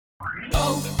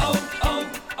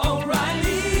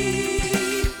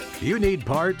You need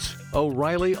parts?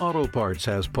 O'Reilly Auto Parts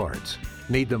has parts.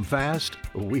 Need them fast?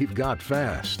 We've got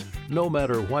fast. No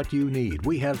matter what you need,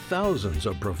 we have thousands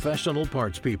of professional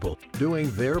parts people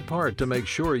doing their part to make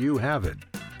sure you have it.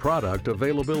 Product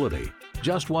availability.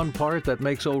 Just one part that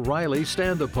makes O'Reilly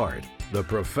stand apart. The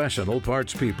professional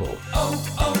parts people.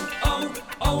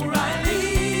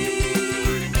 O'Reilly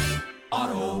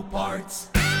Auto Parts.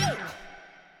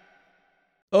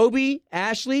 Obi,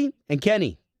 Ashley, and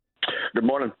Kenny. Good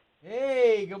morning.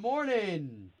 Hey, good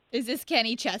morning. Is this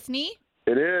Kenny Chesney?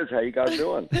 It is. How you guys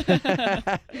doing?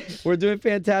 We're doing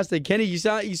fantastic. Kenny, you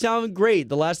sound great.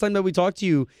 The last time that we talked to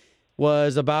you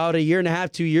was about 1.5 years,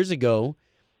 2 years ago.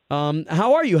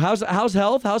 How are you? How's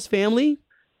health? How's family?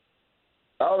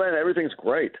 Oh man, everything's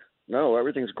great. No,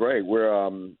 everything's great. We're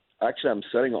actually I'm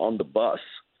sitting on the bus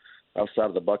outside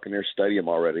of the Buccaneers Stadium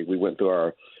already. We went through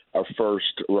our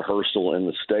first rehearsal in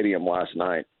the stadium last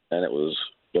night, and it was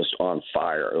just on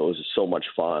fire. It was so much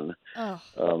fun. Oh.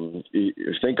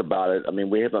 You think about it. I mean,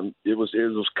 we haven't. It was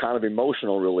kind of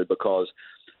emotional, really, because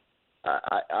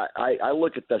I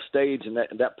look at the stage and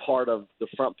that part of the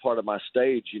front part of my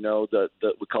stage. You know, the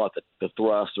we call it the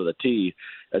thrust or the T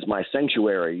as my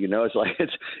sanctuary. You know, it's like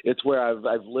it's where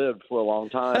I've lived for a long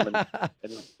time,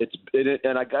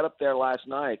 and I got up there last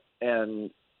night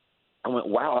and I went,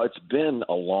 wow, it's been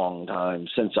a long time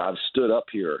since I've stood up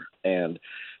here and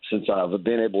since I've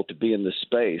been able to be in this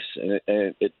space. And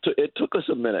it took us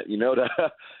a minute, you know,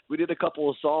 we did a couple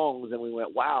of songs and we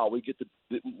went, wow, we get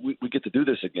to do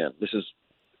this again. This is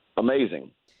amazing.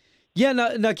 Yeah,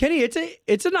 now Kenny,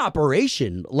 it's an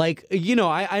operation. Like, you know,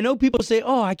 I know people say,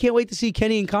 oh, I can't wait to see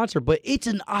Kenny in concert, but it's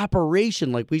an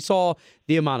operation. Like we saw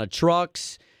the amount of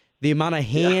trucks, the amount of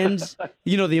hands,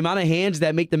 you know, the amount of hands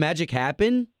that make the magic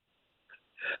happen.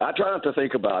 I try not to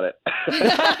think about it.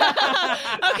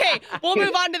 Okay, we'll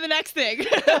move on to the next thing.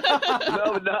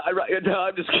 No,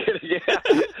 I'm just kidding. Yeah.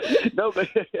 No, but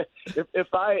if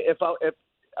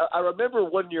I remember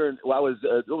one year, it was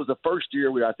the first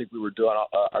year I think we were doing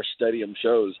our stadium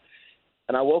shows,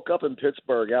 and I woke up in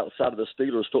Pittsburgh outside of the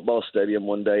Steelers football stadium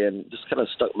one day and just kind of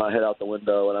stuck my head out the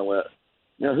window and I went,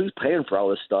 you know, who's paying for all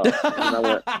this stuff? And I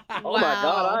went, oh my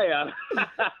God, I am.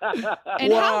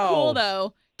 And Wow. how cool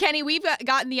though. Kenny, we've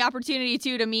gotten the opportunity,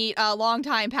 to meet a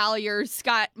longtime pal of yours,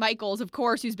 Scott Michaels, of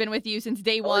course, who's been with you since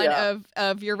day one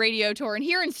of your radio tour, and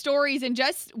hearing stories and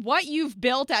just what you've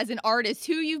built as an artist,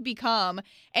 who you've become.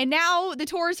 And now the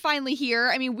tour is finally here.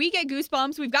 I mean, we get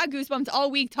goosebumps. We've got goosebumps all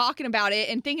week talking about it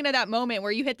and thinking of that moment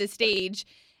where you hit the stage.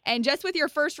 And just with your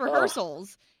first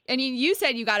rehearsals, and you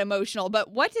said you got emotional,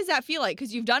 but what does that feel like?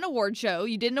 Because you've done an award show.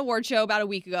 You did an award show about a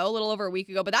week ago, a little over a week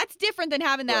ago, but that's different than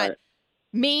having that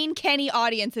main Kenny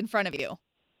audience in front of you.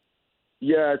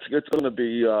 Yeah, it's going to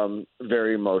be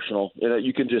very emotional. You know,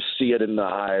 you can just see it in the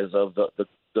eyes of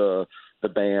the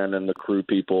band and the crew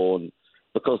people, and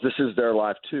because this is their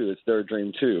life too, it's their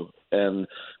dream too, and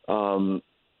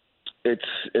it's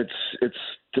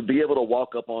to be able to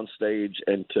walk up on stage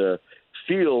and to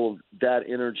feel that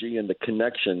energy and the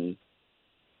connection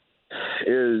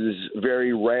is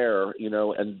very rare, you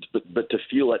know, but to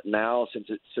feel it now since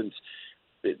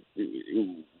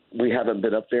we haven't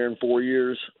been up there in 4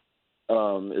 years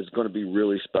is going to be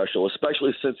really special,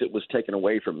 especially since it was taken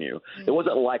away from you. Mm-hmm. It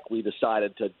wasn't like we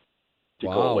decided to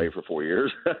go away for 4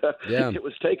 years. Yeah. It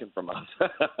was taken from us.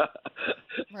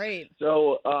 Right.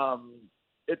 So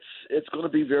it's going to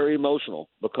be very emotional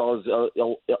because,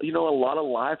 you know, a lot of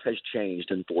life has changed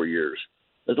in 4 years.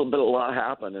 There's been a lot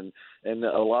happened, and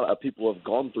a lot of people have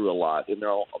gone through a lot in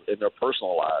their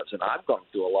personal lives, and I've gone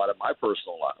through a lot in my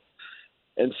personal life.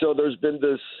 And so there's been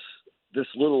this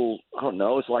little, I don't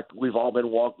know, it's like we've all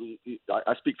been walking.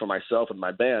 I speak for myself and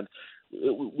my band.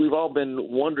 We've all been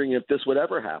wondering if this would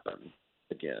ever happen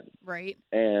again. Right.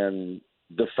 And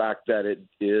the fact that it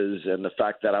is, and the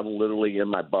fact that I'm literally in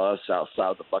my bus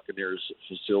outside the Buccaneers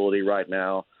facility right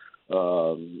now,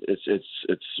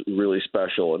 it's really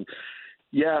special. And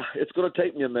yeah, it's going to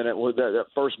take me a minute with that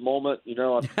first moment. You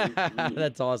know,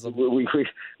 that's awesome.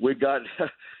 We got,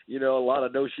 you know, a lot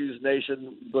of No Shoes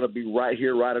Nation going to be right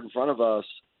here, right in front of us,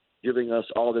 giving us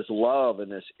all this love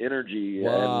and this energy,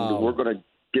 and we're going to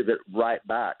give it right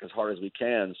back as hard as we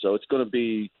can. So it's going to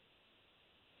be,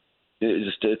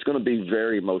 it's going to be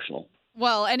very emotional.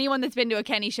 Well, anyone that's been to a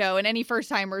Kenny show and any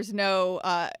first-timers know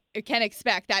can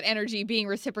expect that energy being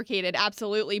reciprocated,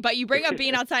 absolutely. But you bring up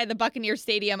being outside the Buccaneers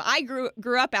Stadium. I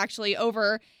grew up actually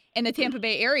over in the Tampa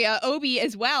Bay area, Obi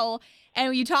as well.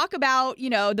 And you talk about, you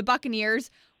know, the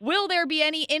Buccaneers. Will there be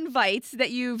any invites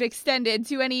that you've extended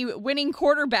to any winning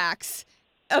quarterbacks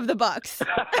of the Bucs?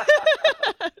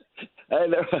 Hey,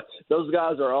 Hey, those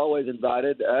guys are always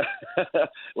invited.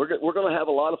 We're going to have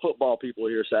a lot of football people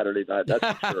here Saturday night.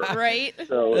 That's for sure. Right?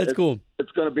 So That's cool.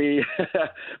 It's going to be,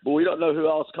 but we don't know who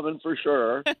else coming for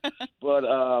sure.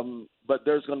 But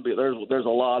there's going to be there's a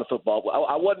lot of football.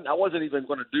 I wasn't even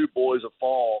going to do Boys of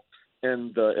Fall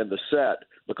in the set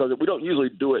because we don't usually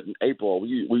do it in April.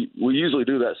 We usually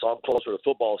do that song closer to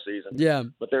football season. Yeah.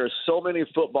 But there are so many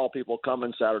football people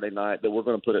coming Saturday night that we're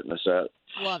going to put it in the set.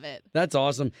 Love it. That's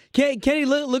awesome. Kenny,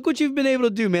 look what you've been able to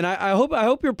do, man. I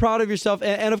hope you're proud of yourself.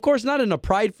 And of course, not in a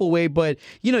prideful way, but,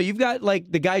 you've got,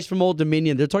 like, the guys from Old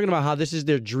Dominion. They're talking about how this is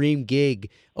their dream gig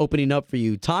opening up for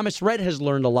you. Thomas Rhett has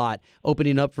learned a lot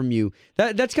opening up from you.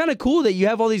 That's kind of cool that you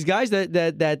have all these guys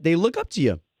that they look up to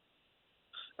you.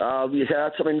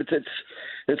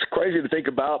 It's crazy to think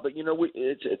about, but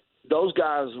those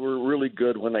guys were really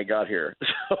good when they got here.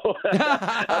 So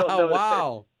I don't know.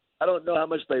 Wow. I don't know how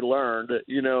much they learned,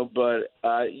 but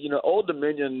Old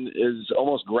Dominion is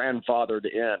almost grandfathered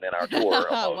in our tour.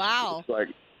 Wow. It's like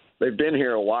they've been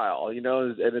here a while, and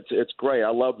it's great. I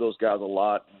love those guys a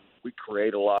lot. We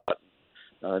create a lot.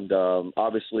 And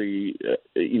obviously,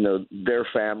 their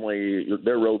family,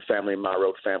 their road family and my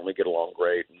road family get along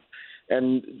great.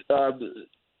 And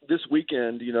this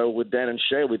weekend, with Dan and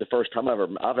Shay, will be the first time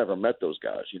I've ever met those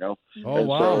guys. Oh, and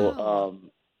wow. So,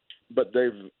 but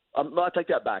I take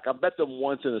that back. I've met them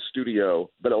once in the studio,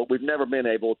 but we've never been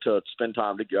able to spend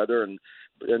time together and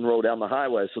roll down the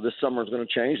highway. So this summer is going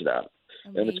to change that,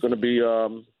 and it's going to be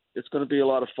a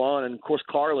lot of fun. And of course,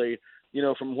 Carly.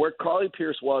 From where Carly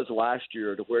Pierce was last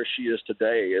year to where she is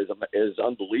today is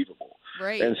unbelievable.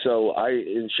 Right. And so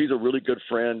she's a really good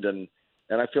friend, and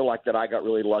I feel like that I got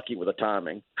really lucky with the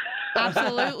timing.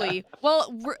 Absolutely.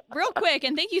 Well, real quick,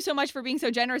 and thank you so much for being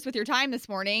so generous with your time this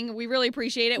morning. We really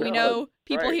appreciate it. We know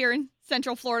people here in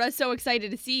Central Florida are so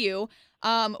excited to see you.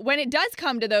 When it does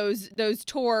come to those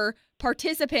tour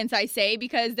participants, I say,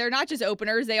 because they're not just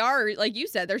openers, they are, like you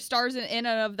said, they're stars in and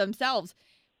of themselves.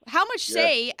 How much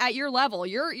say at your level,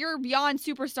 you're beyond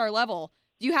superstar level,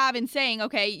 do you have in saying,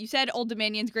 okay, you said Old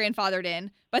Dominion's grandfathered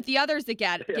in, but the others that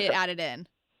get added in?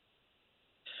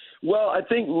 Well, I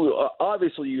think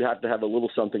obviously you have to have a little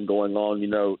something going on,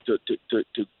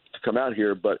 to come out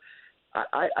here. But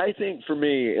I think for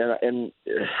me, and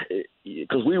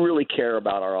because we really care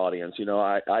about our audience,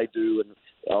 I do, and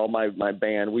all my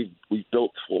band, we've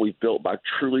built what we've built by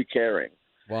truly caring.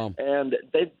 Wow. And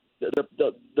the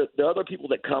other people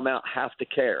that come out have to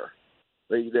care.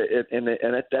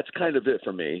 That's kind of it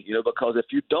for me, because if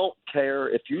you don't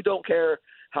care,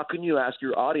 how can you ask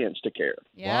your audience to care?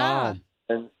 Yeah. Wow.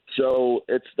 And so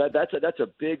that's a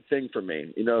big thing for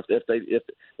me. If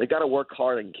they got to work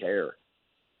hard and care.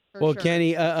 Well, sure.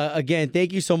 Kenny, again,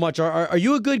 thank you so much. Are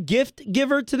you a good gift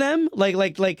giver to them?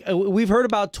 Like we've heard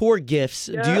about tour gifts.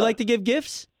 Yeah. Do you like to give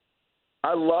gifts?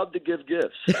 I love to give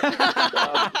gifts.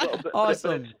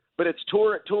 Awesome. But it's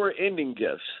tour ending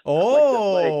gifts.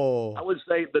 Oh. I would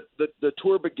say that the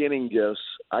tour beginning gifts,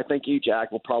 I think each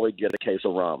act will probably get a case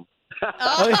of rum.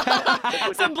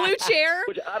 Some blue chair.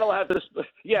 Which I don't have to.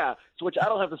 Which I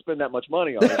don't have to spend that much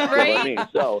money on. Right. You know what I mean?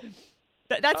 So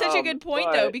that's such a good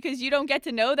point, though, because you don't get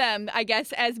to know them, I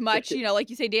guess, as much, like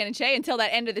you say, Dan and Shay, until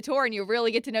that end of the tour, and you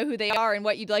really get to know who they are and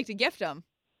what you'd like to gift them.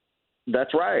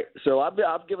 That's right. So I've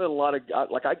given a lot of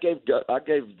I gave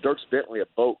Dierks Bentley a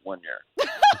boat one year.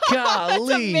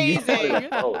 Golly, that's amazing.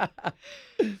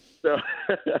 So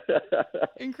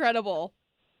incredible.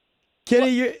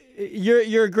 Kenny,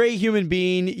 you're a great human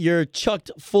being. You're chucked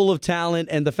full of talent,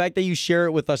 and the fact that you share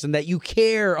it with us and that you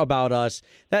care about us,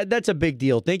 that's a big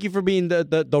deal. Thank you for being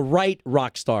the right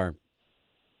rock star.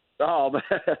 Oh, man.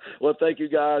 Well, thank you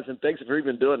guys, and thanks for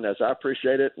even doing this. I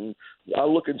appreciate it, and I'm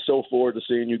looking so forward to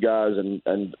seeing you guys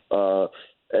and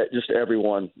just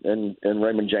everyone in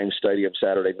Raymond James Stadium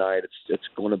Saturday night. It's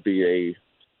going to be a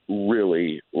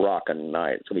really rocking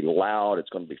night. It's going to be loud. It's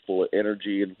going to be full of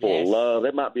energy and full of love.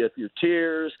 There might be a few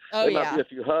tears. There might be a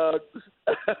few hugs.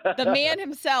 The man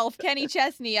himself, Kenny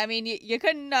Chesney. I mean, you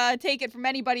couldn't take it from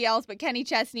anybody else but Kenny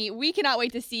Chesney. We cannot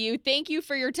wait to see you. Thank you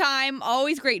for your time.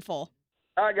 Always grateful.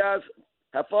 All right, guys.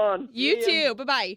 Have fun. You too. Bye-bye.